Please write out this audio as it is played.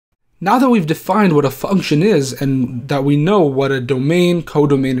Now that we've defined what a function is and that we know what a domain,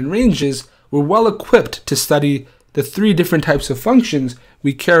 codomain, and range is, we're well equipped to study the three different types of functions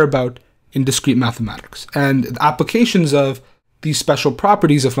we care about in discrete mathematics. And the applications of these special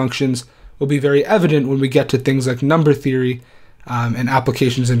properties of functions will be very evident when we get to things like number theory and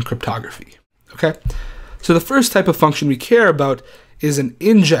applications in cryptography. Okay? So the first type of function we care about is an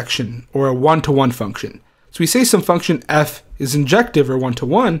injection, or a one-to-one function. So we say some function f is injective or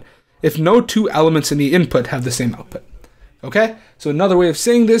one-to-one if no two elements in the input have the same output. Okay? So another way of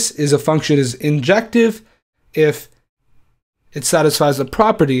saying this is a function is injective if it satisfies the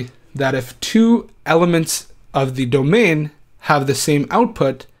property that if two elements of the domain have the same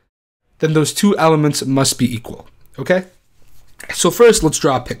output, then those two elements must be equal. Okay? So first, let's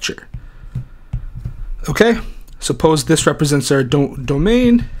draw a picture. Okay? Suppose this represents our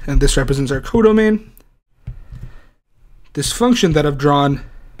domain and this represents our codomain. This function that I've drawn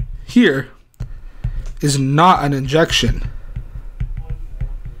here is not an injection.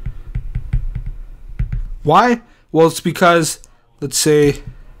 Why? Well, it's because, let's say,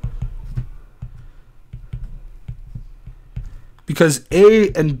 because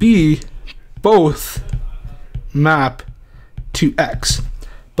A and B both map to X.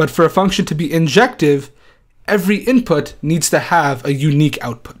 But for a function to be injective, every input needs to have a unique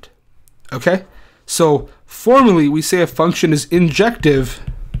output. Okay? So formally, we say a function is injective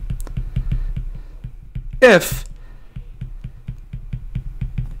if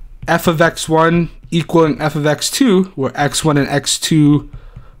f of x1 equaling f of x2, where x1 and x2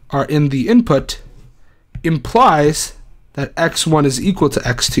 are in the input, implies that x1 is equal to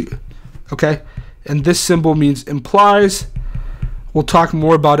x2. Okay? And this symbol means implies. We'll talk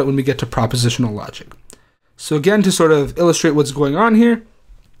more about it when we get to propositional logic. So again, to sort of illustrate what's going on here,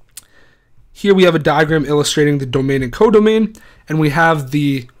 here we have a diagram illustrating the domain and codomain, and we have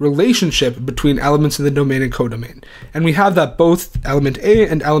the relationship between elements in the domain and codomain. And we have that both element A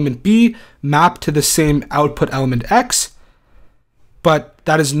and element B map to the same output element X, but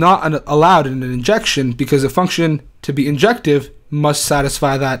that is not allowed in an injection because a function to be injective must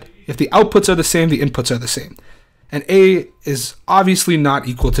satisfy that if the outputs are the same, the inputs are the same. And A is obviously not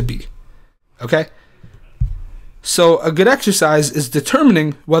equal to B. Okay? So a good exercise is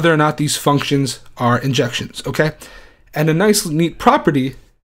determining whether or not these functions are injections, okay? And a nice, neat property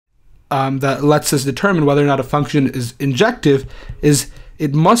that lets us determine whether or not a function is injective is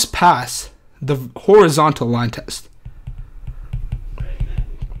it must pass the horizontal line test.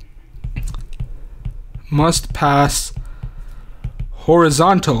 Must pass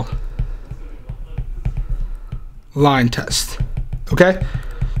horizontal line test, okay?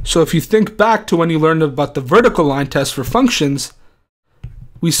 So if you think back to when you learned about the vertical line test for functions,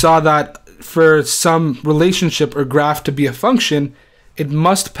 we saw that for some relationship or graph to be a function, it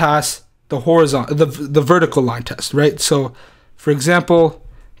must pass the horizontal, the vertical line test, right? So for example,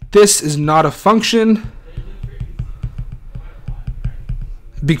 this is not a function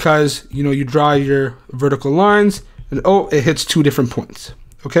because, you know, you draw your vertical lines and oh, it hits two different points,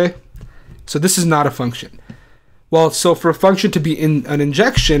 okay? So this is not a function. Well, so for a function to be in an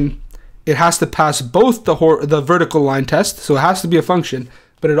injection, it has to pass both the vertical line test, so it has to be a function,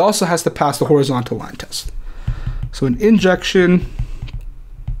 but it also has to pass the horizontal line test. So an injection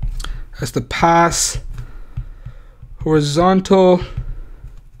has to pass horizontal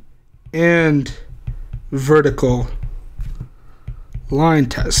and vertical line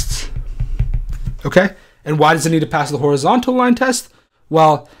tests. Okay? And why does it need to pass the horizontal line test?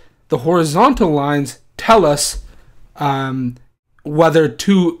 Well, the horizontal lines tell us whether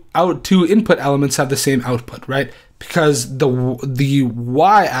two input elements have the same output, right? Because the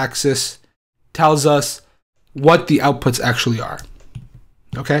y-axis tells us what the outputs actually are.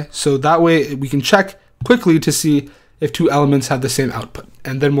 Okay, so that way we can check quickly to see if two elements have the same output,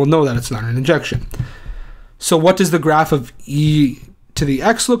 and then we'll know that it's not an injection. So what does the graph of e to the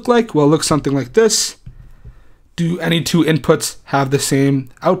x look like? Well, it looks something like this. Do any two inputs have the same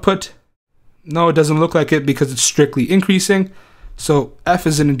output? No, it doesn't look like it because it's strictly increasing. So f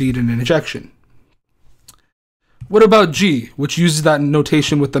is indeed an injection. What about g, which uses that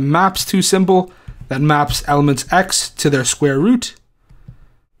notation with the maps to symbol that maps elements x to their square root?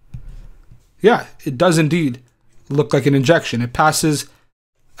 Yeah, it does indeed look like an injection. It passes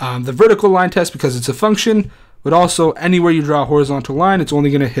the vertical line test because it's a function, but also anywhere you draw a horizontal line, it's only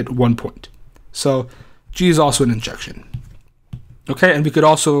going to hit 1 point. So g is also an injection. Okay, and we could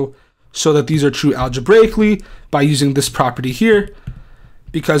also show that these are true algebraically by using this property here,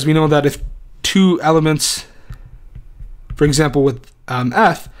 because we know that if two elements, for example with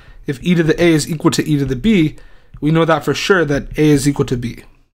f, if e to the a is equal to e to the b, we know that for sure that a is equal to b.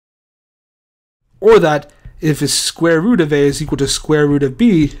 or that if the square root of a is equal to square root of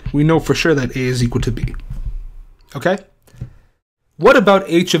b, we know for sure that a is equal to b. Okay? What about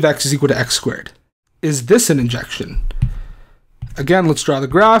h of x is equal to x squared? Is this an injection? Again, let's draw the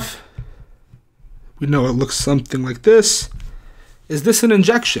graph. We know it looks something like this. Is this an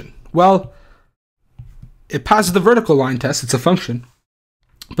injection? Well, it passes the vertical line test, it's a function,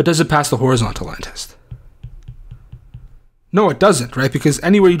 but does it pass the horizontal line test? No, it doesn't, right? Because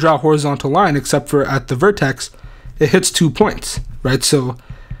anywhere you draw a horizontal line, except for at the vertex, it hits 2 points, right? So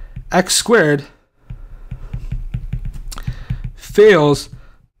x squared fails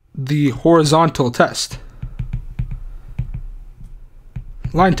the horizontal test,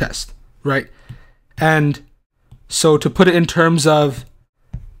 line test, right? And so to put it in terms of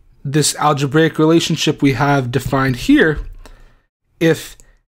this algebraic relationship we have defined here, if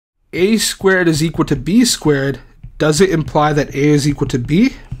a squared is equal to b squared, does it imply that a is equal to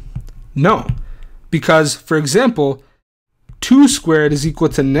b? No, because, for example, 2 squared is equal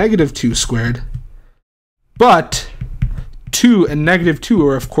to negative 2 squared, but 2 and negative 2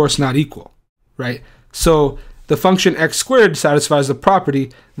 are of course not equal, right? So the function x squared satisfies the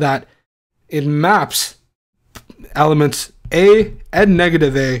property that it maps elements a and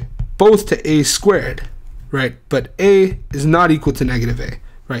negative a both to a squared, right? But a is not equal to negative a,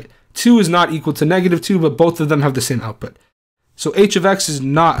 right? 2 is not equal to negative 2, but both of them have the same output. So h of x is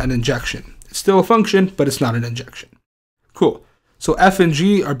not an injection. It's still a function, but it's not an injection. Cool. So f and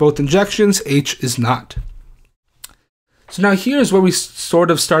g are both injections, h is not. So now here's where we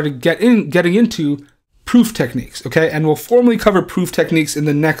sort of started getting into proof techniques, okay? And we'll formally cover proof techniques in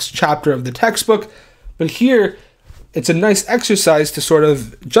the next chapter of the textbook, but here it's a nice exercise to sort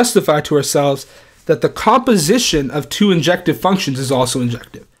of justify to ourselves that the composition of two injective functions is also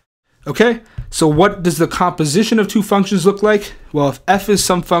injective. Okay, so what does the composition of two functions look like? Well, if f is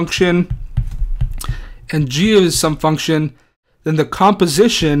some function and g is some function, then the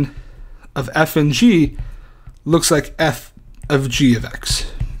composition of f and g looks like f of g of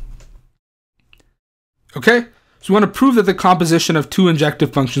x. Okay, so we want to prove that the composition of two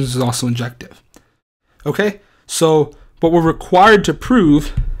injective functions is also injective. Okay, so what we're required to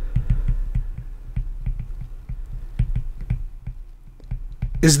prove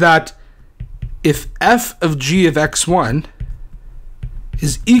is that if f of g of x1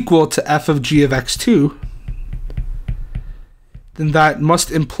 is equal to f of g of x2, then that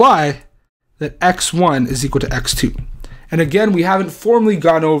must imply that x1 is equal to x2. And again, we haven't formally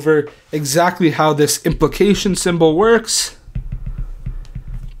gone over exactly how this implication symbol works,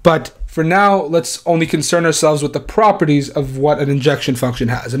 but for now, let's only concern ourselves with the properties of what an injection function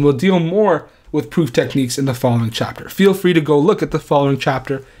has, and we'll deal more with proof techniques in the following chapter. Feel free to go look at the following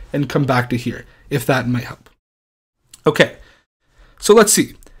chapter and come back to here, if that might help. Okay, so let's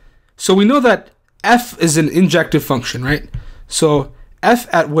see. So we know that f is an injective function, right? So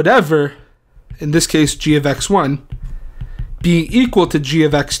f at whatever, in this case g of x1, being equal to g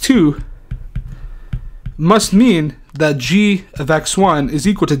of x2 must mean that g of x1 is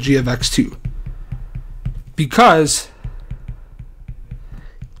equal to g of x2, because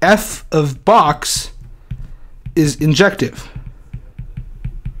f of box is injective,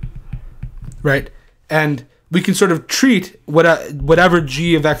 right? And we can sort of treat whatever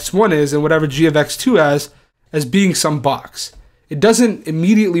g of x1 is and whatever g of x2 as being some box. It doesn't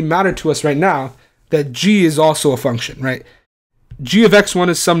immediately matter to us right now that g is also a function, right? G of x1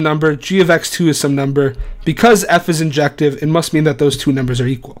 is some number, g of x2 is some number. Because f is injective, it must mean that those two numbers are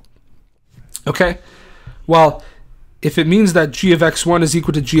equal. Okay? Well, if it means that g of x1 is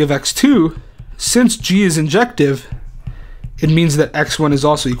equal to g of x2, since g is injective, it means that x1 is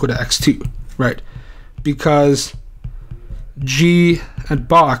also equal to x2, right? Because g at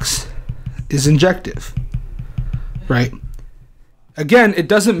box is injective, right? Again, it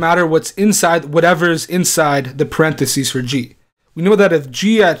doesn't matter what's inside, whatever's inside the parentheses for g. We know that if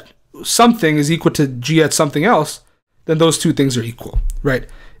g at something is equal to g at something else, then those two things are equal, right?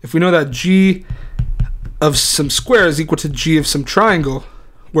 If we know that g of some square is equal to g of some triangle,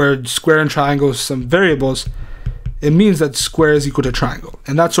 where square and triangle are some variables, it means that square is equal to triangle.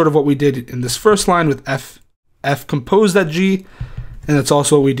 And that's sort of what we did in this first line with f composed at g, and that's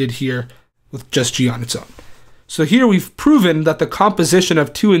also what we did here with just g on its own. So here we've proven that the composition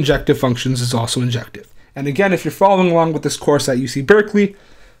of two injective functions is also injective. And again, if you're following along with this course at UC Berkeley,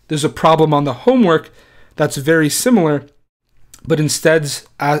 there's a problem on the homework that's very similar, but instead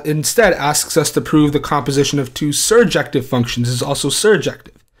asks us to prove the composition of two surjective functions is also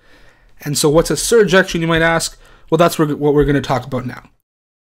surjective. And so what's a surjection, you might ask? Well, that's what we're going to talk about now.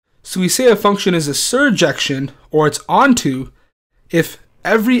 So we say a function is a surjection, or it's onto, if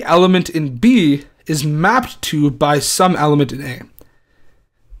every element in B is mapped to by some element in A.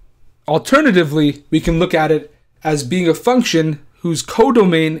 Alternatively, we can look at it as being a function whose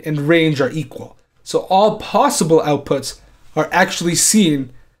codomain and range are equal. So all possible outputs are actually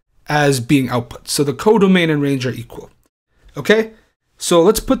seen as being outputs. So the codomain and range are equal. Okay? So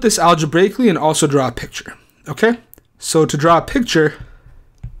let's put this algebraically and also draw a picture. Okay? So to draw a picture,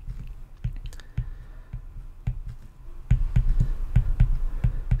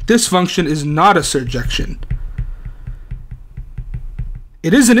 this function is not a surjection.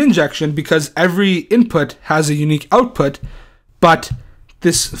 It is an injection because every input has a unique output, but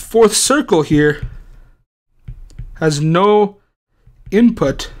this fourth circle here has no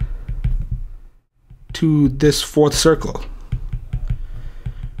input to this fourth circle.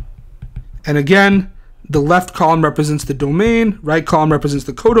 And again, the left column represents the domain, right column represents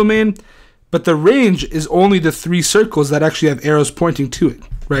the codomain, but the range is only the three circles that actually have arrows pointing to it,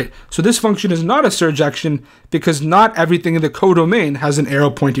 right? So this function is not a surjection because not everything in the codomain has an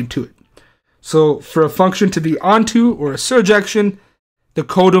arrow pointing to it. So for a function to be onto or a surjection, the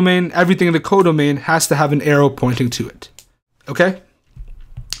codomain, everything in the codomain has to have an arrow pointing to it. Okay?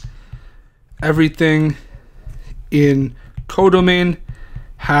 Everything in codomain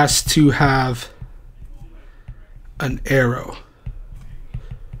has to have an arrow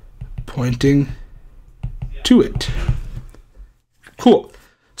pointing to it. Cool.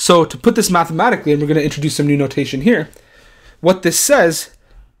 So to put this mathematically, and we're going to introduce some new notation here, what this says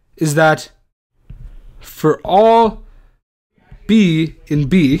is that for all B in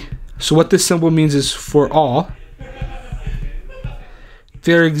B, so what this symbol means is for all,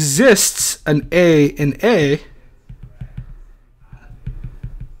 there exists an A in A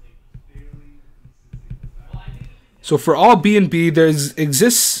so for all B in B, there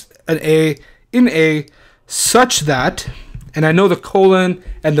exists an A in A such that, and I know the colon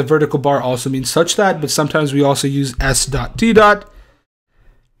and the vertical bar also mean such that, but sometimes we also use S dot T dot,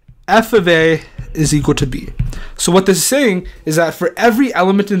 F of A is equal to B. So what this is saying is that for every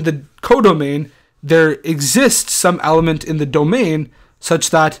element in the codomain, there exists some element in the domain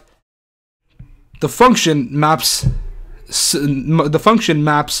such that the function maps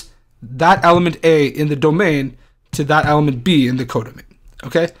that element A in the domain to that element B in the codomain.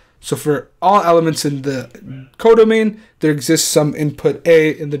 Okay? So for all elements in the codomain, there exists some input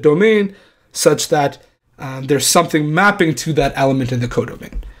A in the domain such that there's something mapping to that element in the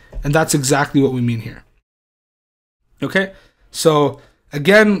codomain. And that's exactly what we mean here. Okay? So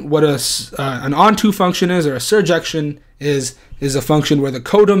again, what an onto function is, or a surjection is a function where the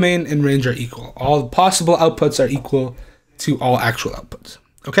codomain and range are equal. All possible outputs are equal to all actual outputs.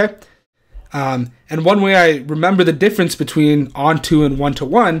 Okay? And one way I remember the difference between onto and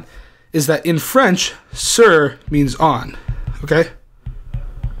one-to-one is that in French, sur means on. Okay?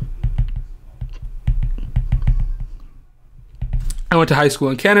 I went to high school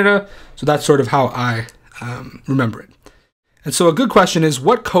in Canada, so that's sort of how I remember it. And so a good question is,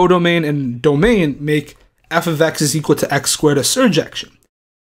 what codomain and domain make f of x is equal to x squared a surjection?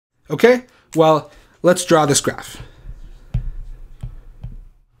 Okay, well, let's draw this graph.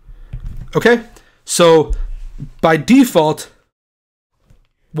 Okay, so by default,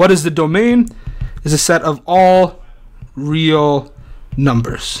 what is the domain? Is a set of all real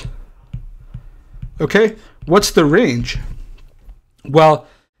numbers. Okay, what's the range? Well,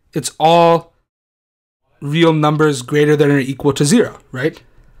 it's all real numbers greater than or equal to 0, right?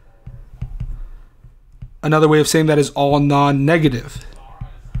 Another way of saying that is all non-negative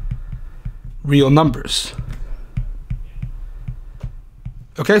real numbers.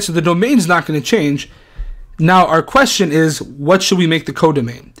 Okay, so the domain is not going to change. Now our question is, what should we make the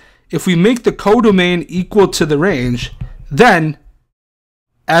codomain? If we make the codomain equal to the range, then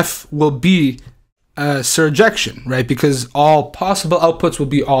f will be a surjection, right? Because all possible outputs will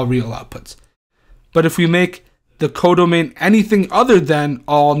be all real outputs. But if we make the codomain anything other than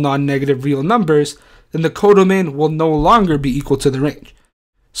all non-negative real numbers, then the codomain will no longer be equal to the range.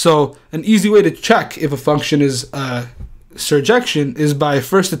 So an easy way to check if a function is a surjection is by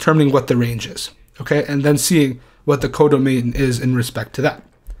first determining what the range is, okay? And then seeing what the codomain is in respect to that.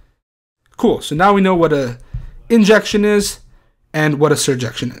 Cool, so now we know what a injection is and what a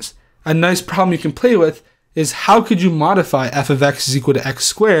surjection is. A nice problem you can play with is how could you modify f of x is equal to x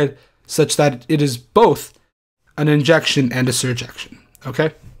squared such that it is both an injection and a surjection,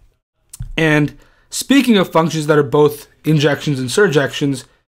 okay? And speaking of functions that are both injections and surjections,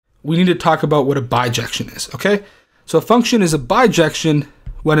 we need to talk about what a bijection is, okay? So a function is a bijection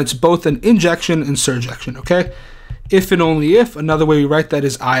when it's both an injection and surjection, okay? If and only if, another way we write that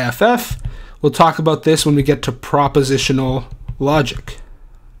is IFF. We'll talk about this when we get to propositional logic.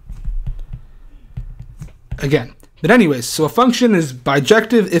 again. But anyways, so a function is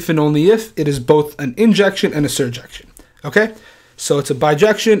bijective if and only if it is both an injection and a surjection. Okay? So it's a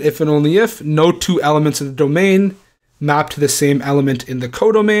bijection if and only if no two elements of the domain map to the same element in the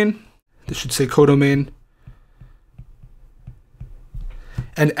codomain. This should say codomain.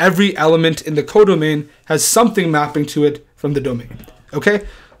 And every element in the codomain has something mapping to it from the domain. Okay?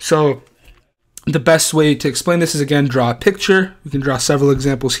 So the best way to explain this is, again, draw a picture. We can draw several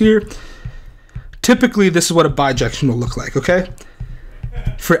examples here. Typically, this is what a bijection will look like, okay?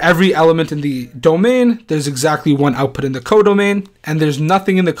 For every element in the domain, there's exactly one output in the codomain, and there's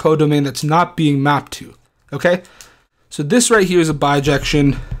nothing in the codomain that's not being mapped to, okay? So this right here is a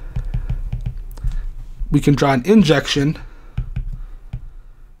bijection. We can draw an injection.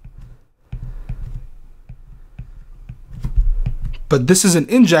 But this is an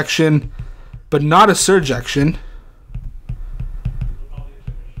injection, but not a surjection.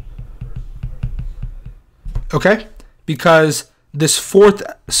 Okay? Because this fourth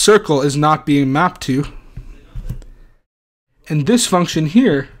circle is not being mapped to. And this function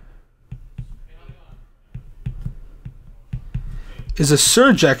here is a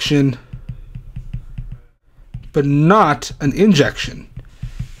surjection, but not an injection.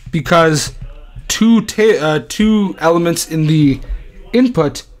 Because two elements in the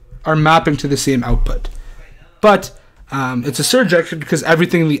input are mapping to the same output. But it's a surjection because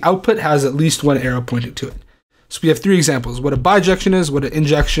everything in the output has at least one arrow pointing to it. So we have three examples: what a bijection is, what an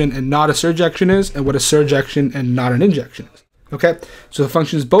injection and not a surjection is, and what a surjection and not an injection is. Okay? So the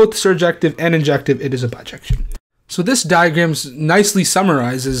function is both surjective and injective. It is a bijection. So this diagram nicely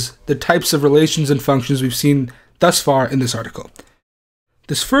summarizes the types of relations and functions we've seen thus far in this article.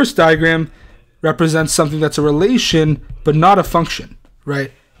 This first diagram represents something that's a relation but not a function,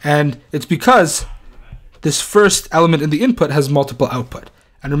 right? And it's because this first element in the input has multiple output.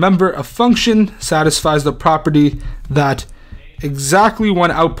 And remember, a function satisfies the property that exactly one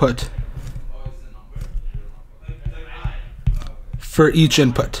output for each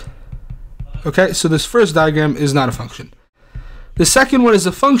input. Okay, so this first diagram is not a function. The second one is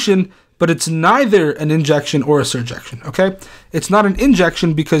a function, but it's neither an injection or a surjection, okay? It's not an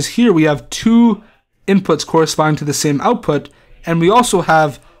injection because here we have two inputs corresponding to the same output, and we also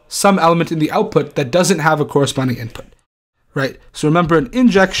have some element in the output that doesn't have a corresponding input, right? So remember, an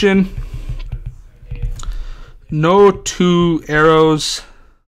injection, no two arrows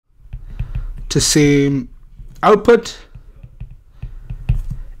to same output,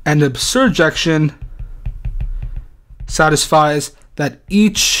 and a surjection satisfies that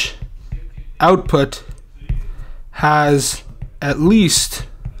each output has at least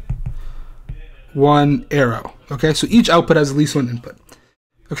one arrow. Okay, so each output has at least one input.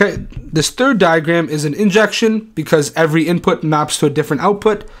 Okay, this third diagram is an injection because every input maps to a different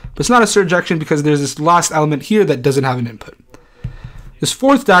output, but it's not a surjection because there's this last element here that doesn't have an input. This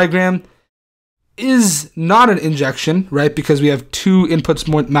fourth diagram is not an injection, right, because we have two inputs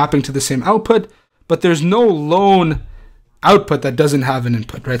mapping to the same output, but there's no lone output that doesn't have an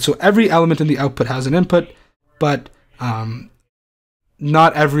input, right? So every element in the output has an input, but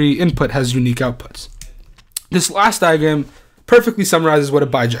not every input has unique outputs. This last diagram perfectly summarizes what a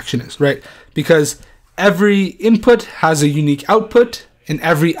bijection is, right? Because every input has a unique output, and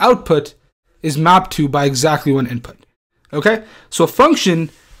every output is mapped to by exactly one input. Okay? So a function,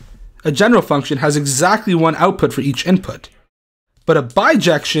 a general function, has exactly one output for each input. But a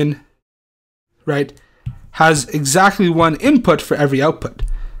bijection, right, has exactly one input for every output.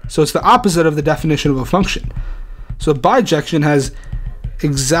 So it's the opposite of the definition of a function. So a bijection has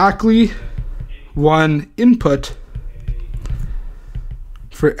exactly one input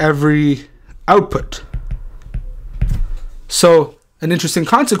for every output. So an interesting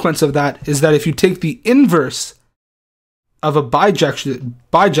consequence of that is that if you take the inverse of a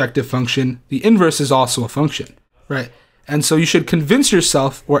bijective function, the inverse is also a function, right? And so you should convince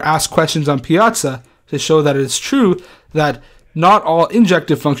yourself or ask questions on Piazza to show that it's true that not all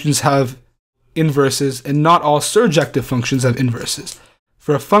injective functions have inverses and not all surjective functions have inverses.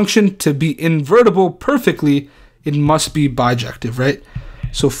 For a function to be invertible perfectly, it must be bijective, right?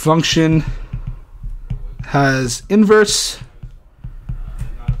 So function has inverse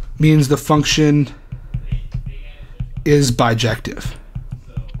means the function is bijective.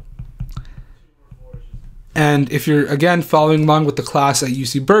 And if you're, again, following along with the class at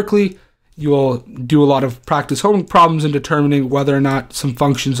UC Berkeley, you will do a lot of practice homework problems in determining whether or not some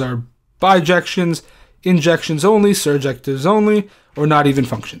functions are bijections, injections only, surjectives only, or not even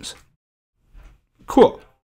functions. Cool.